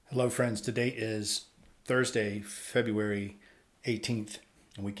Hello, friends. Today is Thursday, February 18th,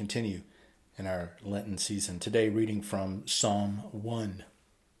 and we continue in our Lenten season. Today, reading from Psalm 1.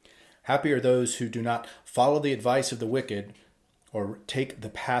 Happy are those who do not follow the advice of the wicked, or take the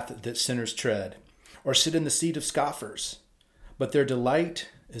path that sinners tread, or sit in the seat of scoffers, but their delight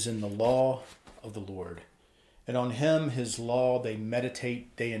is in the law of the Lord. And on him, his law, they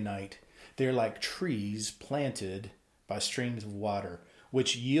meditate day and night. They are like trees planted by streams of water,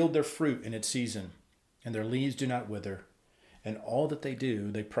 which yield their fruit in its season, and their leaves do not wither, and all that they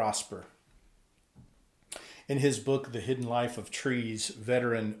do, they prosper. In his book, The Hidden Life of Trees,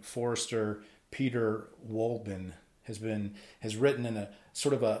 veteran forester Peter Wohlben has written in a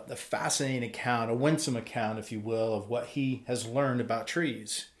sort of a fascinating account, a winsome account, if you will, of what he has learned about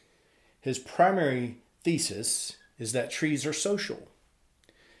trees. His primary thesis is that trees are social.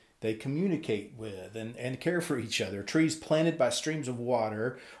 They communicate with and care for each other. Trees planted by streams of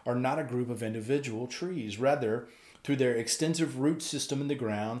water are not a group of individual trees. Rather, through their extensive root system in the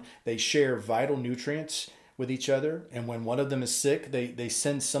ground, they share vital nutrients with each other. And when one of them is sick, they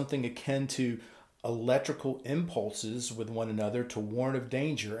send something akin to electrical impulses with one another to warn of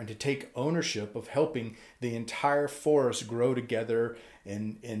danger and to take ownership of helping the entire forest grow together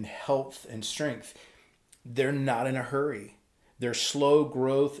in health and strength. They're not in a hurry. Their slow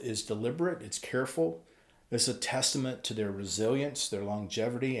growth is deliberate, it's careful. It's a testament to their resilience, their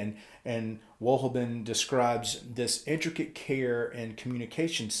longevity, and Wohlben describes this intricate care and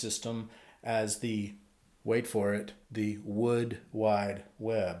communication system as the, wait for it, the wood wide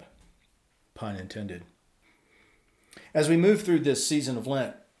web, pun intended. As we move through this season of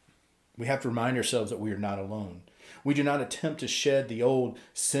Lent, we have to remind ourselves that we are not alone. We do not attempt to shed the old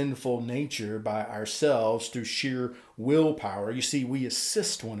sinful nature by ourselves through sheer willpower. You see, we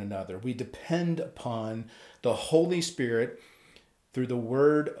assist one another. We depend upon the Holy Spirit through the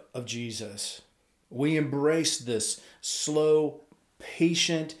word of Jesus. We embrace this slow,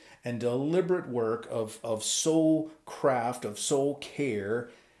 patient, and deliberate work of soul craft, of soul care,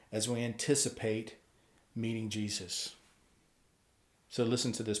 as we anticipate meeting Jesus. So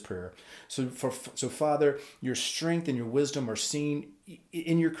listen to this prayer. So Father, your strength and your wisdom are seen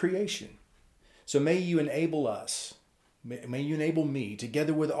in your creation. So may you enable us, may you enable me,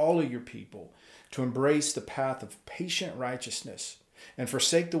 together with all of your people, to embrace the path of patient righteousness and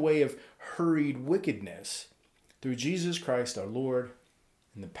forsake the way of hurried wickedness through Jesus Christ our Lord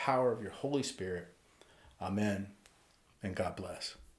and the power of your Holy Spirit. Amen. And God bless.